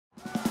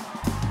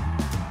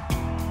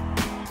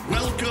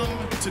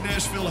to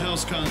Nashville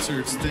House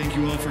Concerts. Thank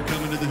you all for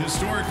coming to the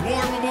historic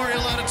War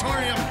Memorial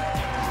Auditorium.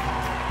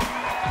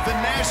 The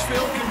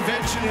Nashville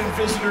Convention and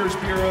Visitors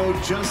Bureau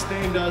just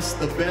named us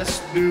the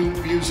best new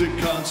music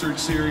concert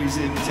series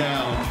in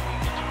town.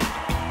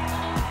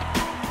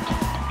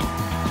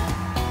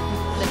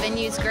 The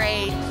venue's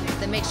great.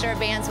 The mixture of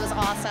bands was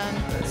awesome.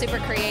 Super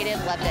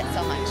creative. Loved it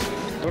so much.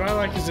 What I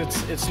like is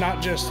it's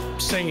not just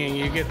singing.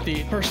 You get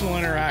the personal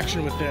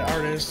interaction with the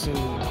artists. And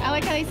I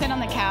like how they sit on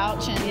the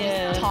couch and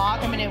just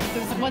talk. I mean, it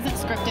wasn't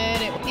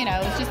scripted. It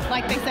was just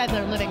like they said,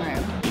 their living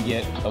room. You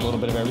get a little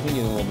bit of everything.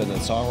 You get a little bit of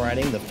the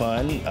songwriting, the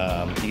fun.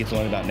 You get to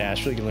learn about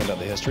Nashville. You can learn about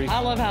the history. I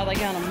love how they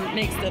kind of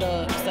mixed it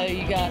up. So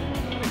you got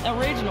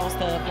original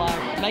stuff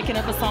like making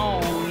up a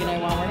song,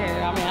 while we're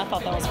here. I mean, I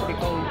thought that was pretty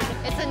cool.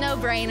 It's a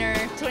no-brainer.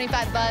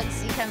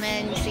 $25. You come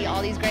in, you see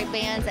all these great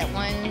bands at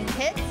one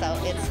hit, so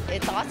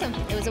it's awesome.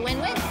 It was a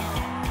win-win.